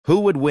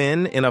Who would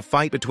win in a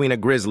fight between a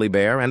grizzly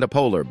bear and a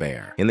polar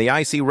bear? In the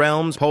icy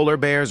realms, polar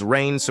bears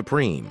reign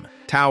supreme,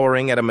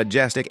 towering at a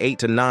majestic 8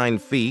 to 9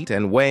 feet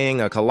and weighing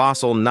a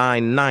colossal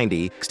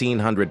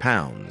 1,600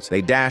 pounds.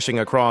 They dashing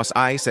across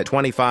ice at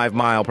 25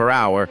 miles per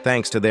hour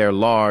thanks to their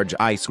large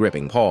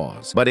ice-gripping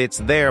paws. But it's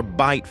their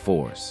bite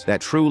force that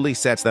truly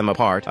sets them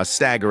apart, a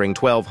staggering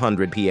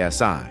 1,200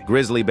 psi.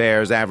 Grizzly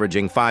bears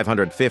averaging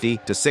 550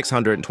 to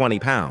 620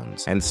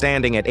 pounds, and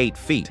standing at 8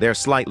 feet, they're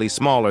slightly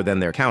smaller than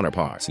their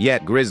counterparts.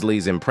 Yet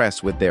grizzlies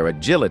impress with their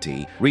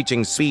agility,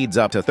 reaching speeds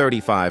up to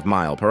 35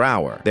 miles per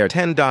hour. Their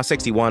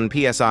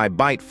 10.61 psi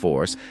bite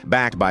force,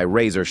 backed by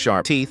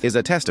razor-sharp teeth, is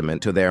a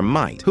testament to their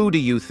might. Who do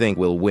you think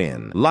will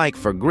win? Like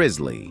for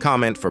grizzly,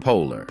 comment for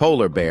polar.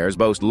 Polar bears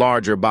boast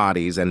larger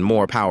bodies and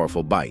more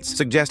powerful bites,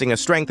 suggesting a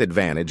strength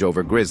advantage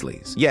over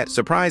grizzlies. Yet,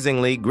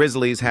 surprisingly,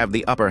 grizzlies have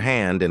the upper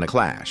hand in a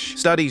clash.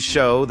 Studies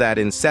show that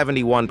in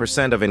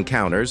 71% of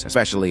encounters,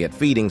 especially at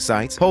feeding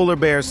sites, polar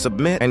bears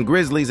submit and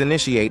grizzlies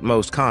initiate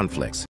most conflicts.